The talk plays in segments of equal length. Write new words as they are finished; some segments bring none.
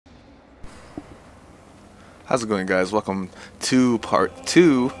How's it going, guys? Welcome to part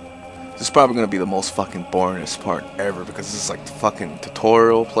 2. This is probably going to be the most fucking boringest part ever because this is like the fucking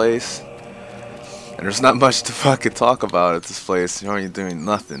tutorial place. And there's not much to fucking talk about at this place. You're doing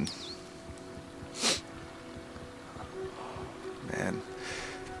nothing. Man.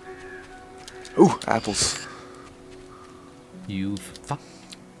 Ooh, apples.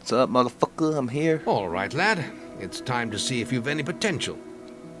 What's up, motherfucker? I'm here. Alright, lad. It's time to see if you've any potential.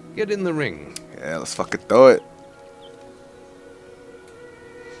 Get in the ring. Yeah, let's fucking throw it.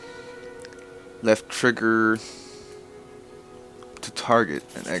 Left trigger to target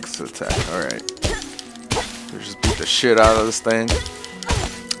and X to attack. Alright. Let's just beat the shit out of this thing.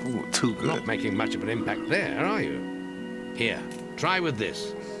 Ooh, too good. Not making much of an impact there, are you? Here, try with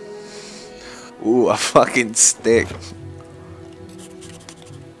this. Ooh, a fucking stick.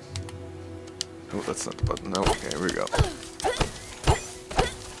 Oh, that's not the button. No, okay, here we go.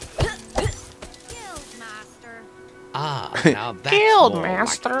 Ah, now that's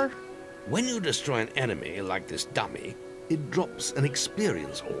Guildmaster. Like when you destroy an enemy like this dummy, it drops an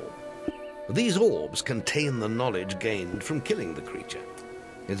experience orb. These orbs contain the knowledge gained from killing the creature.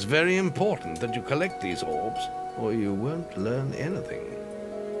 It's very important that you collect these orbs, or you won't learn anything.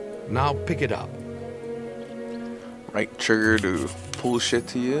 Now pick it up. Right trigger to pull shit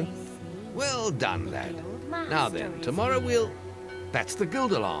to you. Well done, lad. Now then, tomorrow we'll... That's the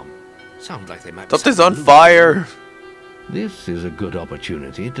guild alarm. Sounds like they might be... Something's on fire! This is a good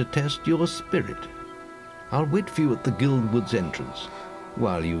opportunity to test your spirit. I'll wait for you at the Guildwood's entrance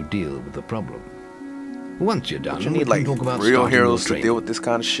while you deal with the problem. Once you're done, You we need can like talk about real starting heroes your to training. deal with this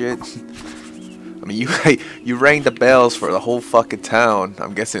kind of shit. I mean, you rang the bells for the whole fucking town.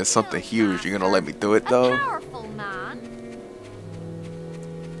 I'm guessing it's something huge. You're gonna let me do it though? Powerful man.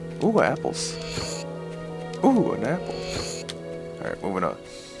 Ooh, apples. Ooh, an apple. Alright, moving on.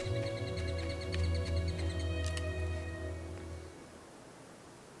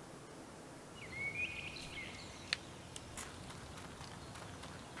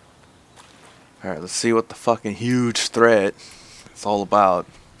 Alright, let's see what the fucking huge threat is all about.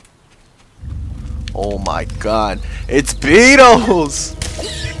 Oh my god, it's beetles!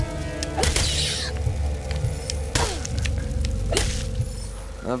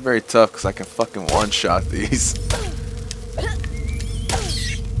 Not very tough because I can fucking one-shot these.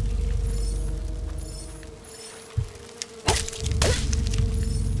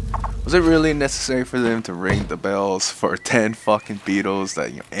 Was it really necessary for them to ring the bells for 10 fucking beetles that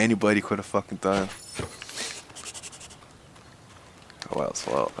anybody could have fucking done? Oh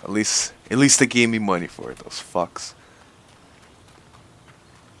well, at least they gave me money for it, those fucks.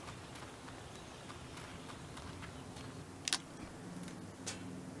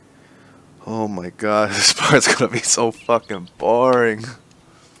 Oh my god, this part's gonna be so fucking boring.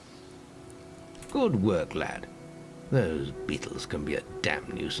 Good work, lad. Those beetles can be a damn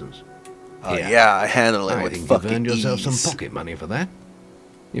nuisance. Oh Here, yeah, I handle it I with think fucking you've earned yourself ease. some pocket money for that.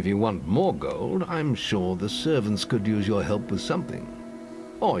 If you want more gold, I'm sure the servants could use your help with something.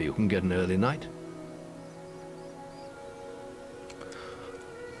 Or you can get an early night.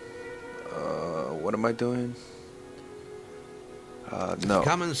 What am I doing? No.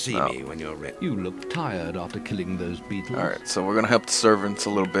 Come and see no. me when you're ready. You look tired after killing those beetles. Alright, so we're gonna help the servants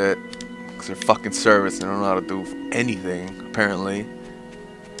a little bit. Because they're fucking servants and they don't know how to do anything, apparently.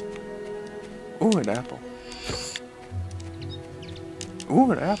 Ooh, an apple.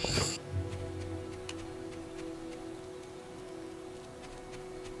 Ooh, an apple.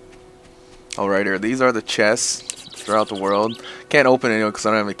 Alright, here. These are the chests throughout the world. Can't open any because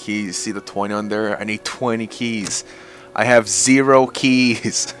I don't have a key. You see the 20 on there? I need 20 keys. I have 0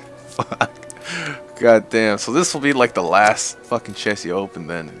 keys. Fuck. God damn. So this will be like the last fucking chest you open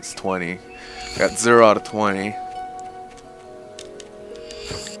then. It's 20. Got 0 out of 20.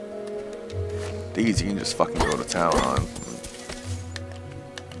 These you can just fucking go to town on.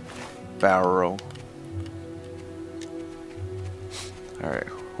 Barrow. Alright.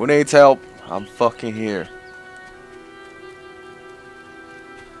 Who needs help? I'm fucking here.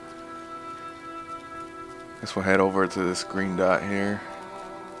 Guess we'll head over to this green dot here.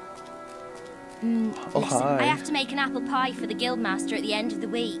 Oh, Listen, hi. I have to make an apple pie for the guildmaster at the end of the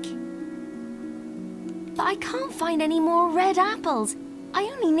week. But I can't find any more red apples. I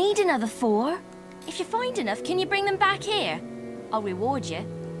only need another 4. If you find enough, can you bring them back here? I'll reward you.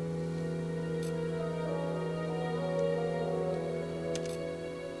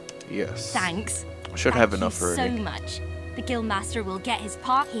 Yes. Thanks. Should have enough Thank you already. so much. The guildmaster will get his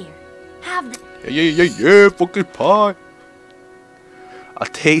part here. Have the... Yeah, fucking pie. A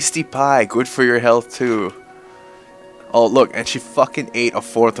tasty pie, good for your health too. Oh look, and she fucking ate a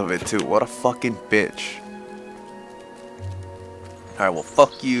fourth of it too. What a fucking bitch. Alright, well,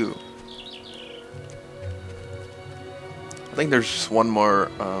 fuck you. I think there's just one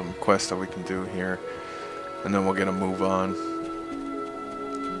more quest that we can do here. And then we're gonna move on.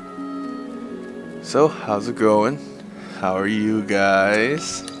 So, how's it going? How are you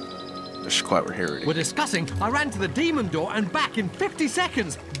guys? Just quiet, we're here already. We're discussing. I ran to the demon door and back in 50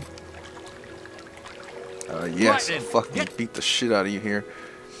 seconds. Yes, Right I'll fucking beat the shit out of you here.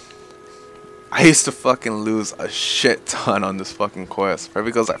 I used to fucking lose a shit ton on this fucking quest.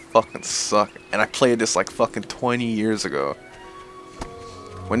 Probably because I fucking suck. And I played this like fucking 20 years ago.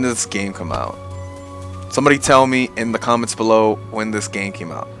 When did this game come out? Somebody tell me in the comments below when this game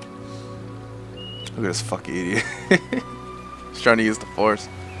came out. Look at this fucking idiot. He's trying to use the force.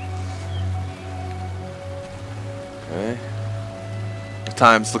 Okay. The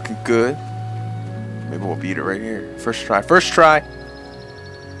time's looking good. Maybe we'll beat it right here. First try. First try.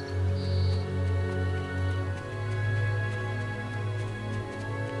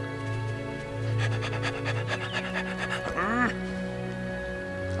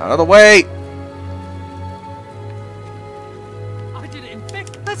 Out of the way. I did it in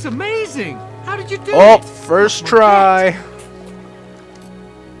 50. That's amazing. How did you do Oh, it? first try.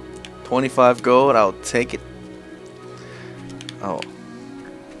 25 gold. I'll take it. Oh.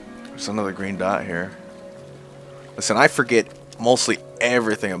 There's another green dot here. Listen, I forget mostly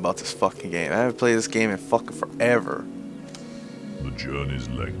everything about this fucking game. I haven't played this game in fucking forever. The journey's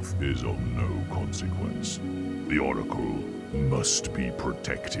length is of no consequence. The Oracle must be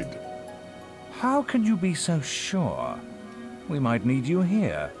protected. How can you be so sure? We might need you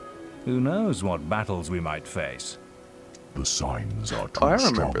here. Who knows what battles we might face? The signs are Oh, I too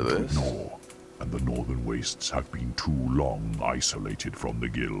strong remember to this. ignore, and the northern wastes have been too long isolated from the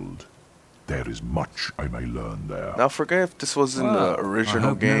guild. There is much I may learn there. Now, forget if this was in the original I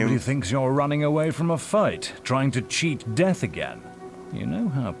hope nobody game. thinks you're running away from a fight, trying to cheat death again. You know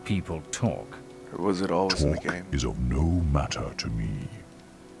how people talk. Or was it always in the Talk game? is of no matter to me.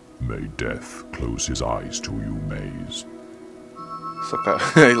 May death close his eyes to you, Maze. It's like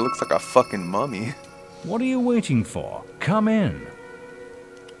a, he looks like a fucking mummy. What are you waiting for? Come in.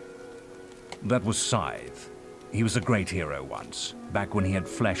 That was Scythe. He was a great hero once, back when he had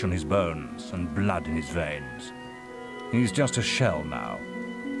flesh on his bones and blood in his veins. He's just a shell now.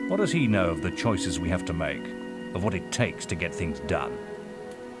 What does he know of the choices we have to make, of what it takes to get things done?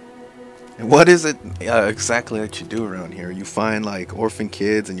 And what is it exactly that you do around here? You find like orphan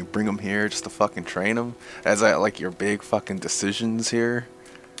kids and you bring them here just to fucking train them? As that like your big fucking decisions here?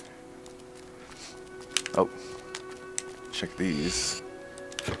 Oh. Check these.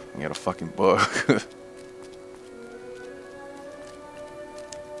 You got a fucking book.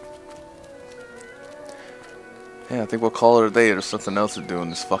 Yeah, I think we'll call it a day. There's something else to do in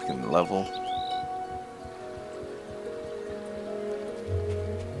this fucking level.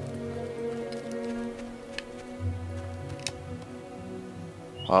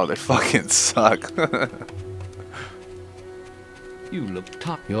 Wow, they fucking suck. You look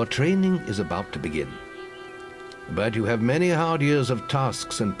tough. Your training is about to begin. But you have many hard years of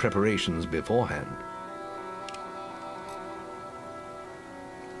tasks and preparations beforehand.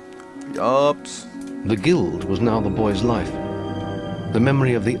 Yups. The guild was now the boy's life. The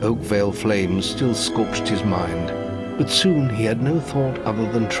memory of the Oakvale flames still scorched his mind, but soon he had no thought other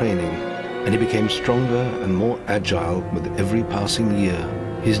than training, and he became stronger and more agile with every passing year.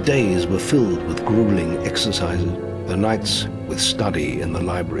 His days were filled with grueling exercises, the nights with study in the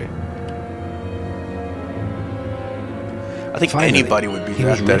library. I think Finally, anybody would be he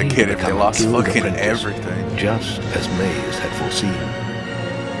was that ready to dedicated if they become a lost guild fucking apprentice, everything. just as Maze had foreseen.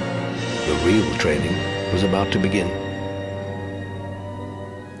 The real training was about to begin.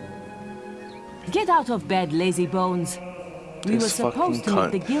 Get out of bed, lazy bones. We were This supposed to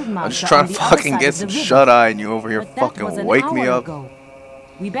fucking meet the cunt. guildmaster I'm just trying on to the other fucking side get of the some river. shut-eye and you over here But that was fucking an wake me hour up. ago.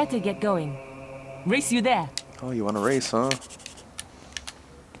 We better get going. Race you there. Oh, you want to race, huh?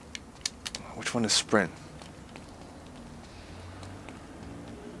 Which one is sprint?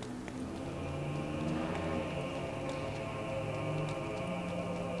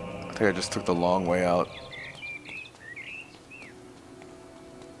 I think I just took the long way out.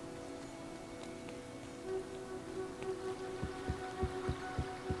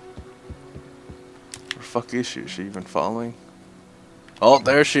 Where the fuck is she? Is she even following? Oh,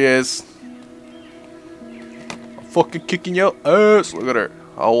 there she is. I'm fucking kicking your ass. Look at her.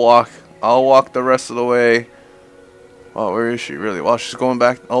 I'll walk the rest of the way. Oh, where is she really? Well, she's going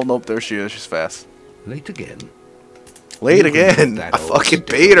back. Oh, nope, there she is. She's fast. Late again. Late You can put again. that I old fucking stick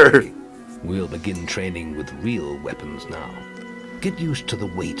beat her. away. We'll begin training with real weapons now. Get used to the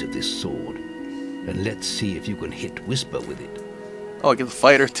weight of this sword, and let's see if you can hit Whisper with it. Oh, I get the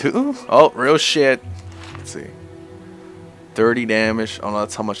fighter too? Oh, real shit. Let's see. 30 damage. Oh no,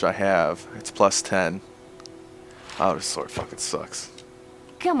 that's how much I have. It's plus 10. Oh, this sword fucking sucks.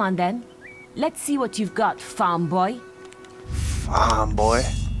 Come on then. Let's see what you've got, farm boy. Farm boy.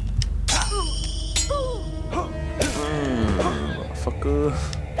 Motherfucker.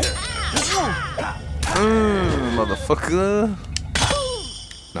 Motherfucker.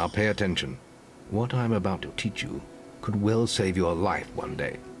 Now pay attention. What I'm about to teach you could well save your life one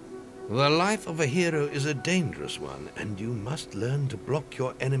day. The life of a hero is a dangerous one, and you must learn to block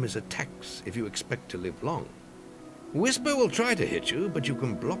your enemy's attacks if you expect to live long. Whisper will try to hit you, but you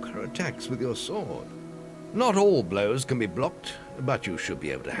can block her attacks with your sword. Not all blows can be blocked, but you should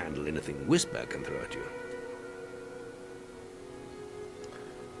be able to handle anything Whisper can throw at you.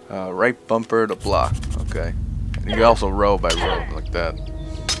 Right bumper to block. Okay. And you can also row by row like that.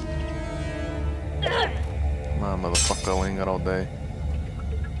 Come on, motherfucker. I ain't got all day.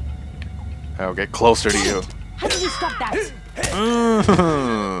 I'll get closer to you. How did you stop that?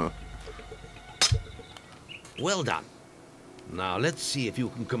 Well done. Now let's see if you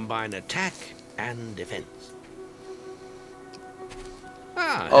can combine attack and defense.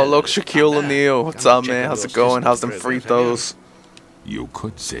 Oh, look, Shaquille O'Neal. What's up, man? How's it going? How's them free throws? You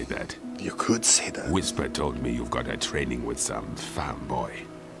could say that. You could say that. Whisper told me you've got a training with some farm boy.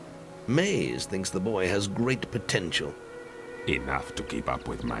 Maze thinks the boy has great potential. Enough to keep up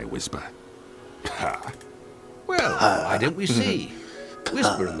with my Whisper. Ha! Well, why don't we see?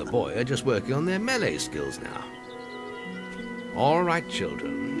 Whisper and the boy are just working on their melee skills now. All right,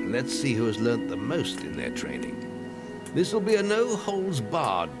 children. Let's see who has learnt the most in their training. This will be a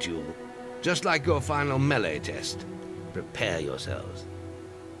no-holds-barred duel, just like your final melee test. Prepare yourselves.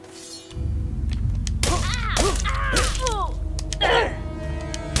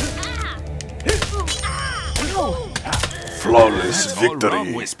 Flawless All wrong,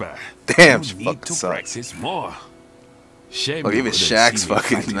 victory. Whisper. Damn, she You need fucking to sucks. practice more. Shame Look, you even couldn't Shaq's see me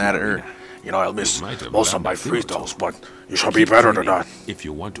fucking fighting mad at the her. arena. You know, I'll miss Might have most of learned my a thing free or two. throws, but you shall be better than that. If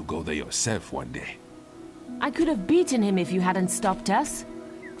you want to go there yourself one day. I could have beaten him if you hadn't stopped us.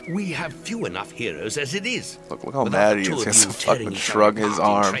 We have few enough heroes as it is. Look how Without mad he the is. two He of has you to tearing fucking each shrug other his apart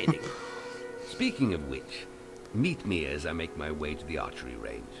in arm. training. Speaking of which, meet me as I make my way to the archery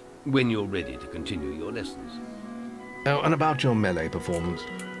range, when you're ready to continue your lessons. Oh, and about your melee performance.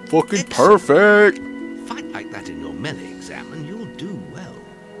 Fucking perfect. Fight like that in your melee exam and you'll do well.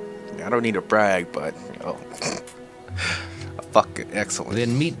 I don't need to brag, but, you know, fucking excellent.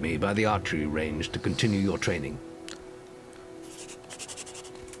 Then meet me by the archery range to continue your training.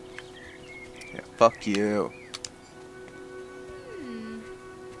 Yeah, fuck you.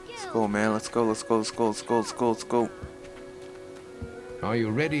 Let's go, man. Let's go, let's go, let's go, let's go, let's go, let's go. Are you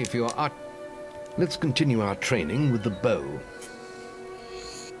ready for your art? Let's continue our training with the bow.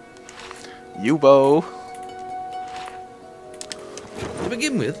 U-bow. To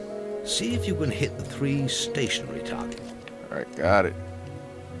begin with, see if you can hit the 3 stationary targets. Alright, got it.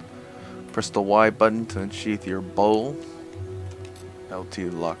 Press the Y button to unsheath your bow. LT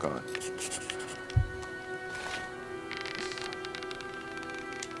to lock on.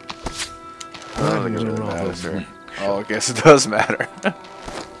 Oh, it really matters here. Oh, I guess it does matter.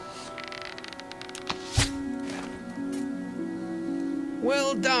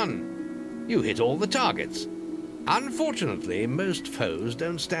 Well done! You hit all the targets. Unfortunately, most foes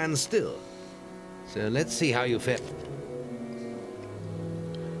don't stand still. So let's see how you fare.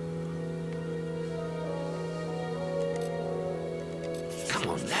 Come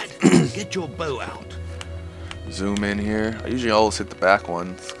on, lad. Get your bow out. Zoom in here. I usually always hit the back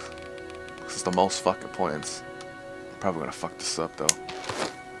one. This is the most fucking points. I'm probably gonna fuck this up though.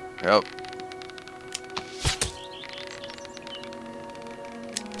 Yep.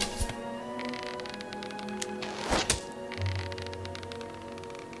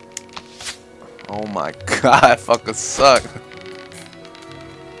 Oh my god, I fucking suck.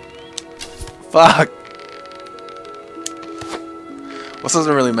 Fuck. This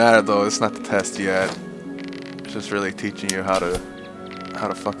doesn't really matter though, it's not the test yet. It's just really teaching you how to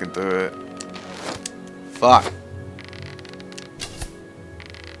fucking do it. Fuck.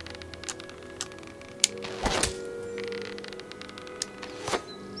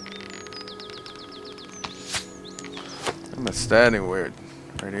 I'm standing weird.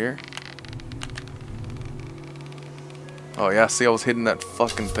 Right here? Oh yeah, see I was hitting that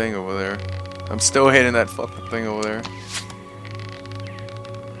fucking thing over there. I'm still hitting that fucking thing over there.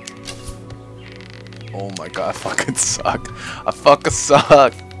 Oh my god, I fucking suck. I fucking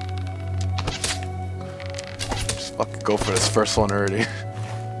suck. Just fucking go for this first one already.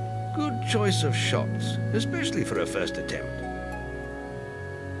 Good choice of shots, especially for a first attempt.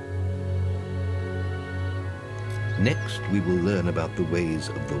 Next, we will learn about the ways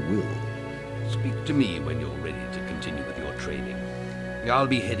of the will. Speak to me when you're ready to continue with your training. I'll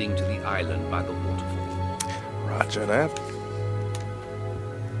be heading to the island by the waterfall. Roger that.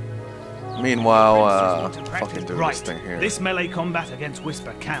 Meanwhile, fucking do this thing here. This melee combat against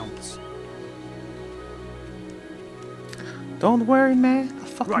Whisper counts. Don't worry, man. I'll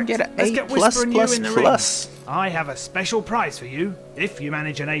fucking get an A plus plus plus. I have a special prize for you if you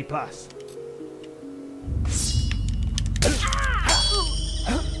manage an A+.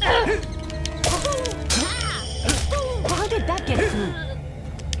 How did that get through?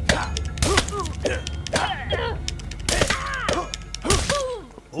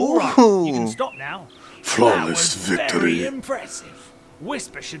 All right, you can stop now. Flawless That was victory. Very impressive.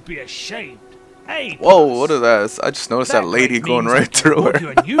 Whisper should be ashamed. Hey. Whoa, what is that? I just noticed that lady going right through her.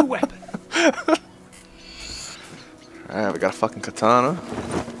 You a new weapon. Alright, we got a fucking katana.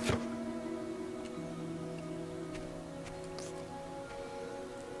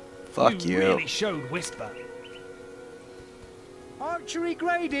 Fuck you. Really showed Whisper. Archery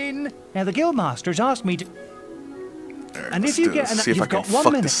grading. Now the guildmaster's asked me to. Alright, And let's if you do get this. an, See if I you've can got 1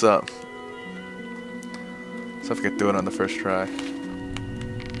 fuck minute. this up. See if I can do it on the first try.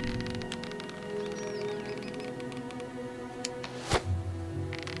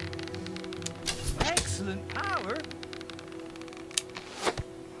 Excellent power.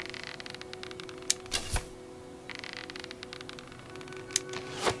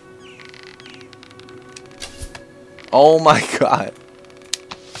 Oh my god.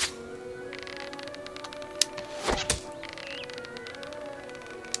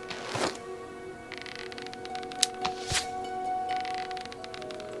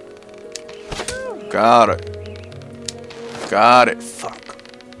 Got it. Got it. Fuck.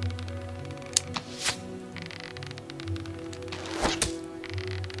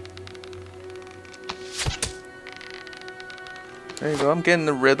 There you go. I'm getting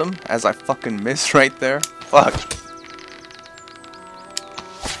the rhythm as I fucking miss right there. Fuck.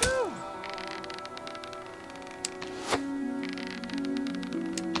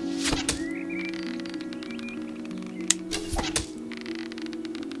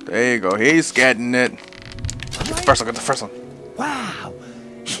 There you go. He's getting it. Get the first one. Get the first one. Wow.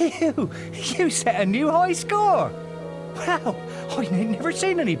 You set a new high score. Wow. I've never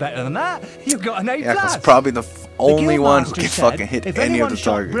seen any better than that. You got an A+. Yeah, because probably the only one who Guildmaster can said fucking hit if any of anyone the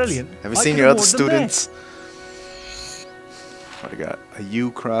shot targets. brilliant, Have you I seen could your other award them students? What do you got? A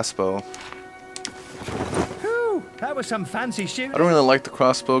U crossbow. Whew, that was some fancy shooting. I don't really like the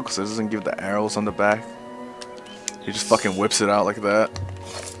crossbow because it doesn't give the arrows on the back. He just fucking whips it out like that.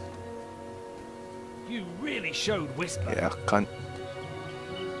 You really showed Whisper. Yeah, cunt.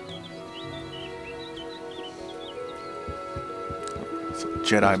 Some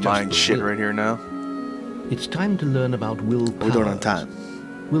Jedi mind shit right here now. It's time to learn about will powers. We're doing it on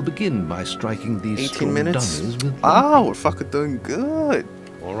time. We'll begin by striking these 18 strong minutes. dummies with Oh, we're fucking doing good.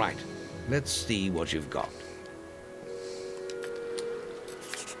 All right, let's see what you've got.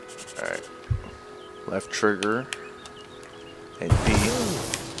 Alright. Left trigger. And B.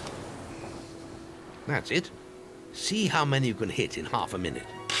 That's it. See how many you can hit in half a minute.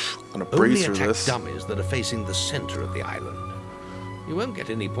 I'm gonna breeze Only through attack this. dummies that are facing the center of the island. You won't get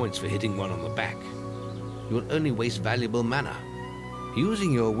any points for hitting one on the back. You will only waste valuable mana.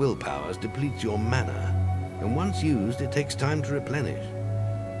 Using your will powers depletes your mana, and once used, it takes time to replenish.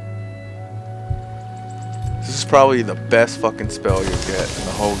 This is probably the best fucking spell you'll get in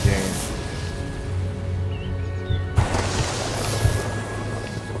the whole game.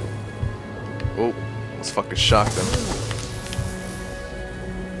 Oh, let's fucking shock them.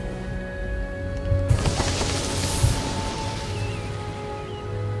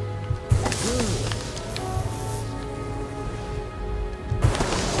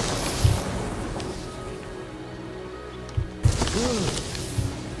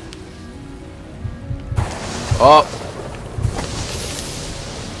 Oh!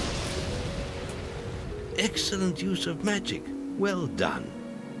 Excellent use of magic. Well done.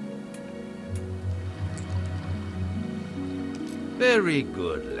 Very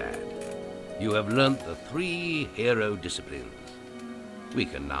good, lad. You have learnt the 3 hero disciplines. We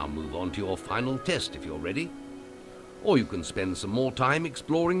can now move on to your final test if you're ready. Or you can spend some more time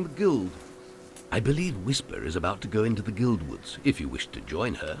exploring the guild. I believe Whisper is about to go into the guild woods, if you wish to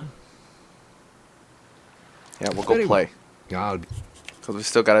join her. Yeah, we'll go play. I'll... Because we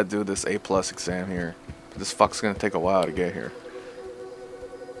still gotta do this A+ exam here. This fuck's gonna take a while to get here.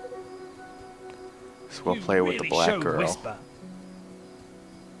 So we'll play with the black girl. Whisper.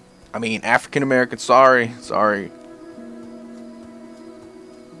 I mean, African American, sorry. Sorry.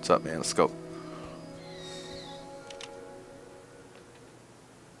 What's up, man? Let's go.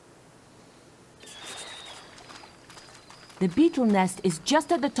 The beetle nest is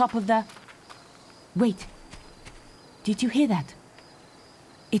just at the top of the... Wait. Did you hear that?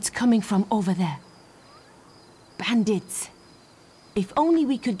 It's coming from over there. Bandits. If only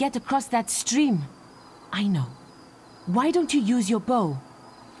we could get across that stream. I know. Why don't you use your bow?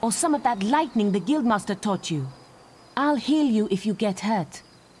 Or some of that lightning the guildmaster taught you? I'll heal you if you get hurt.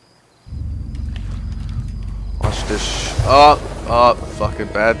 Watch this. Oh, fucking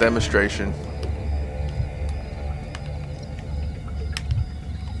bad demonstration.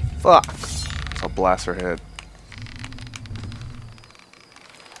 Fuck. I'll blast her head.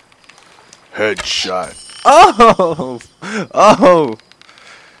 Headshot. Oh! Oh!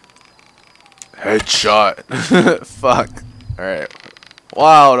 Headshot. Fuck. Alright.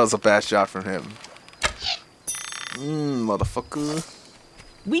 Wow, that was a bad shot from him. Motherfucker.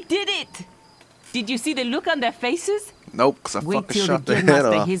 We did it! Did you see the look on their faces? Nope, because I Wait fucking till shot the the head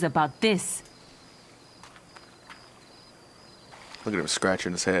guildmaster off. hears about this. Look at him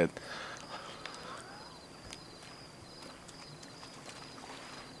scratching his head.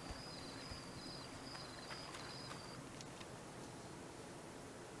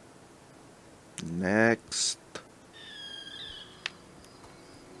 Next.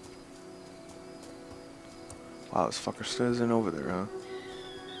 Wow, this fucker still isn't over there, huh?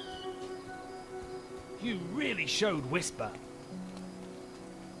 You really showed Whisper.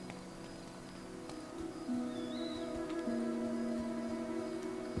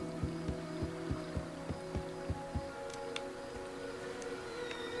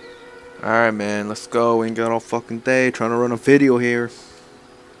 Alright, man, let's go. We ain't got all fucking day trying to run a video here.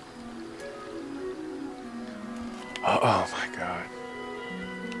 Oh my god.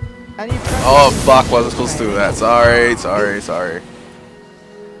 Oh fuck, was I supposed to do that? Sorry.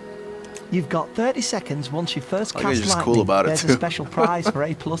 You've got 30 seconds once you first I think cast you're just lightning. cool about it, There's too. a special prize for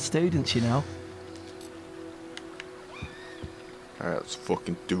A+ students, you know. Alright, let's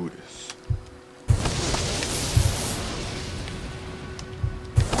fucking do this.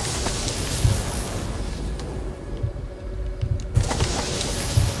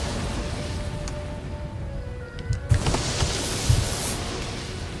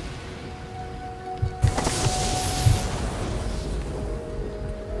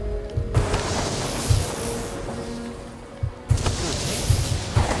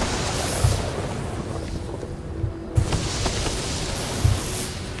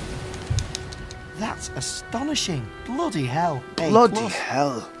 That's astonishing. Bloody hell. A+. Bloody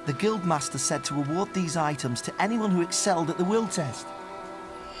hell. The Guildmaster said to award these items to anyone who excelled at the will test.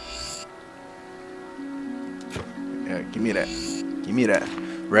 Yeah, give me that. Give me that.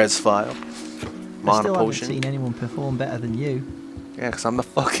 Res file. I Mana still haven't potion. seen anyone perform better than you. Yeah, because I'm the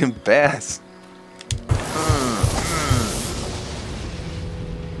fucking best.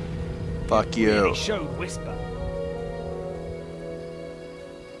 Fuck you. Really showed Whisper.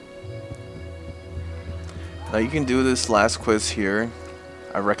 Now you can do this last quiz here.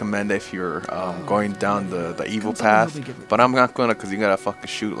 I recommend if you're going down the evil path, but I'm not gonna, because you gotta fucking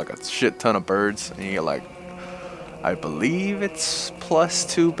shoot like a shit ton of birds, and you get like, I believe it's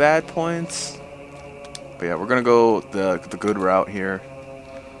 +2 bad points. But yeah, we're gonna go the good route here.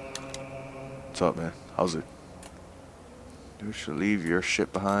 What's up, man? How's it? You should leave your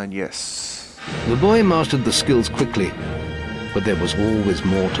shit behind. Yes. The boy mastered the skills quickly, but there was always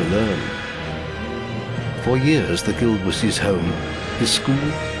more to learn. For years, the guild was his home, his school,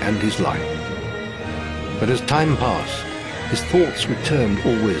 and his life. But as time passed, his thoughts returned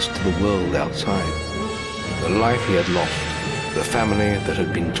always to the world outside. The life he had lost, the family that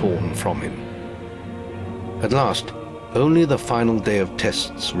had been torn from him. At last, only the final day of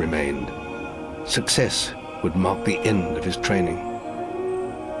tests remained. Success would mark the end of his training.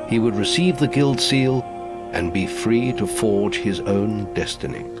 He would receive the guild seal and be free to forge his own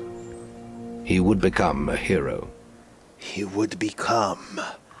destiny. He would become a hero. He would become.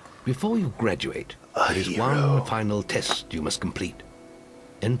 Before you graduate, there is one final test you must complete.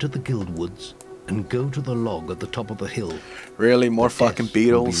 Enter the guild woods and go to the log at the top of the hill. Really, more The fucking test will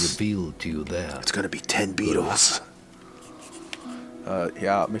beetles? be revealed to you there. It's gonna be 10 beetles.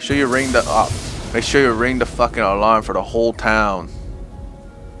 Yeah. Make sure you ring the fucking alarm for the whole town.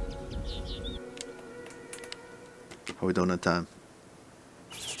 How we doing on time?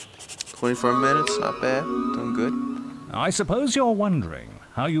 24 minutes, not bad. Doing good. I suppose you're wondering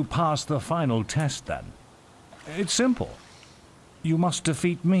how you pass the final test then. It's simple. You must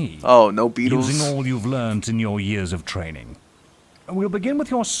defeat me. Oh, no beetles. Using all you've learned in your years of training. We'll begin with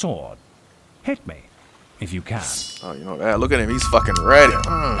your sword. Hit me, if you can. Oh, you know that. Look at him. He's fucking ready.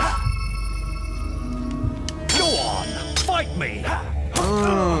 Go on, fight me.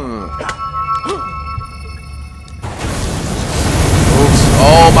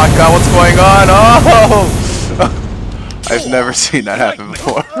 Oh my god, what's going on? Oh! I've never seen that happen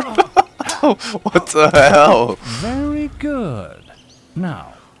before. What the hell? Very good.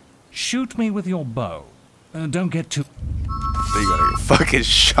 Now, shoot me with your bow. Don't get too... Are you gonna fucking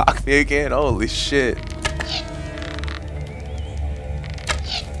shock me again? Holy shit.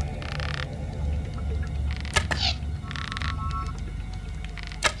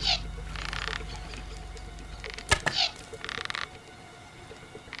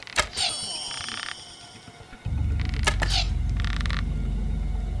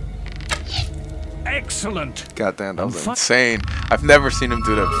 Excellent. Goddamn, that was insane. I've never seen him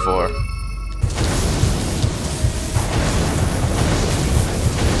do that before.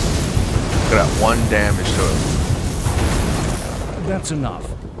 Look at that one damage to him. That's enough.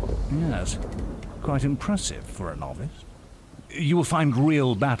 Yes, quite impressive for a novice. You will find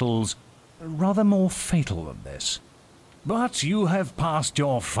real battles rather more fatal than this. But you have passed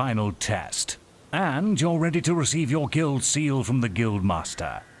your final test, and you're ready to receive your guild seal from the guild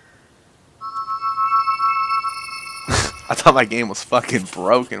master. I thought my game was fucking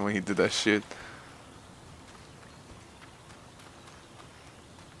broken when he did that shit.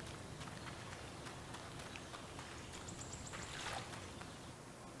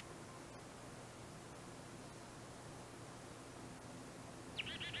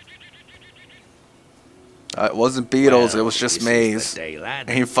 It wasn't Beatles, it was just Maze. And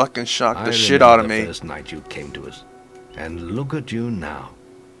he fucking shocked the shit out of me. The first night you came to us, and look at you now.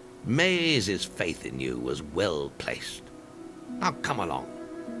 Maze's faith in you was well placed. Now come along.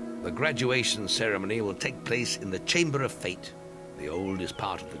 The graduation ceremony will take place in the Chamber of Fate, the oldest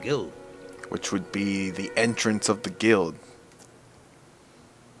part of the guild. Which would be the entrance of the guild.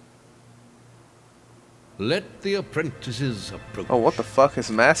 Let the apprentices approach. Oh, what the fuck?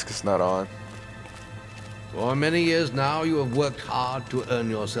 His mask is not on. For many years now, you have worked hard to earn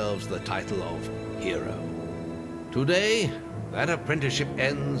yourselves the title of hero. Today, that apprenticeship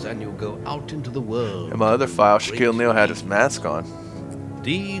ends and you go out into the world. In my other file, Shaquille O'Neal had his mask on.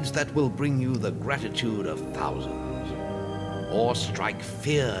 Deeds that will bring you the gratitude of thousands, or strike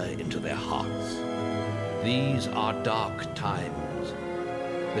fear into their hearts. These are dark times.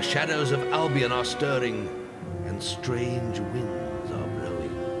 The shadows of Albion are stirring, and strange winds are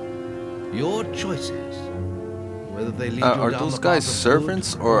blowing. Your choices, whether they lead you are down those the guys path of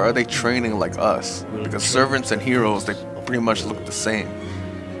servants, good, or are they training like us? Because servants and heroes, they pretty much look the same.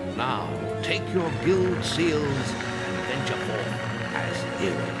 Now, take your guild seals and venture forth as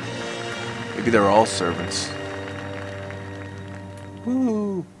heroes. Maybe they're all servants.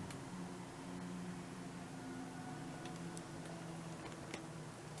 Woo!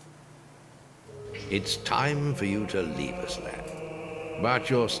 It's time for you to leave us, lad. But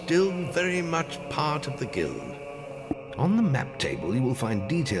you're still very much part of the guild. On the map table, you will find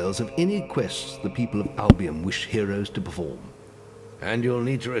details of any quests the people of Albion wish heroes to perform. And you'll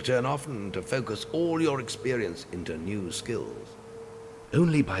need to return often to focus all your experience into new skills.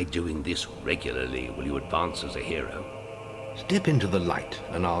 Only by doing this regularly will you advance as a hero. Step into the light,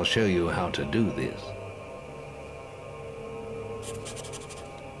 and I'll show you how to do this.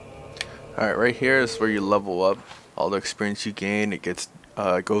 Alright, right here is where you level up. All the experience you gain, it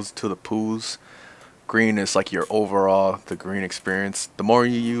goes to the pools. Green is like your overall, the green experience. The more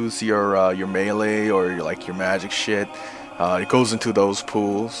you use your melee or your magic shit, it goes into those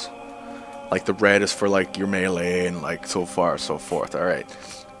pools. Like the red is for like your melee and like so far so forth. Alright.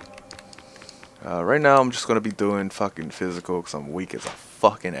 Right now I'm just gonna be doing fucking physical because I'm weak as a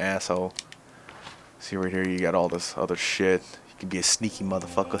fucking asshole. See right here, you got all this other shit. You can be a sneaky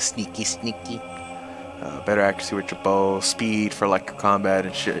motherfucker, sneaky. Better accuracy with your bow, speed for like combat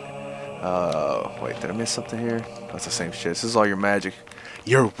and shit. Wait, did I miss something here? That's the same shit. This is all your magic,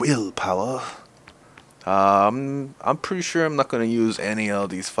 your willpower. I'm pretty sure I'm not gonna use any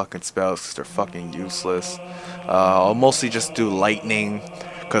of these fucking spells because they're fucking useless. I'll mostly just do lightning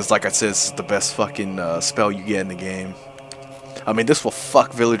because, like I said, this is the best fucking spell you get in the game. I mean, this will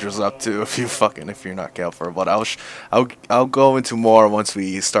fuck villagers up too if you're not careful. But I'll go into more once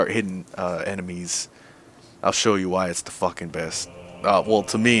we start hitting enemies. I'll show you why it's the fucking best. Well,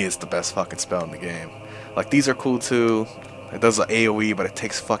 to me, it's the best fucking spell in the game. Like, these are cool too. It does an AoE, but it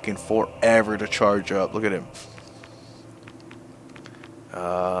takes fucking forever to charge up. Look at him.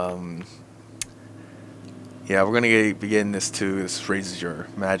 Yeah, we're gonna be getting this too. This raises your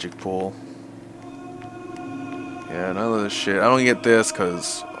magic pool. Yeah, none of this shit. I don't get this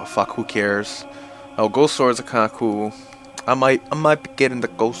because, oh, fuck, who cares? Oh, ghost swords are kind of cool. I might be getting the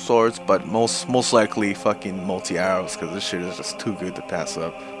ghost swords, but most likely fucking multi arrows because this shit is just too good to pass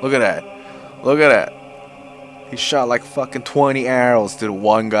up. Look at that. Look at that. He shot like fucking 20 arrows to the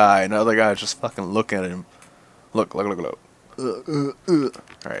one guy. Another guy just fucking looking at him. Look.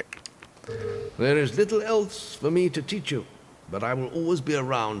 Alright. There is little else for me to teach you, but I will always be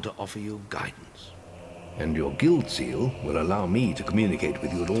around to offer you guidance. And your guild seal will allow me to communicate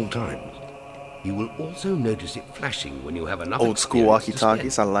with you at all times. You will also notice it flashing when you have enough Old school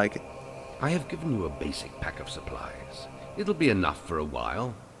walkie-talkies, I like it. I have given you a basic pack of supplies. It'll be enough for a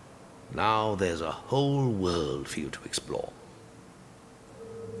while. Now there's a whole world for you to explore.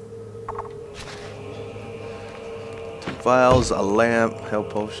 Vials, a lamp, health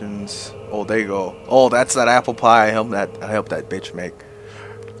potions. Oh, there you go. Oh, that's that apple pie I helped that bitch make.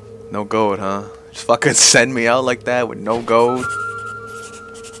 No gold, huh? Just fucking send me out like that with no gold.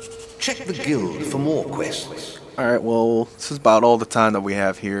 Check the guild for more quests. Alright, well, this is about all the time that we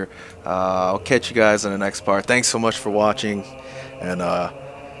have here. I'll catch you guys in the next part. Thanks so much for watching, and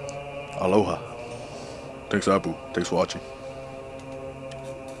aloha. Thanks, Abu. Thanks for watching.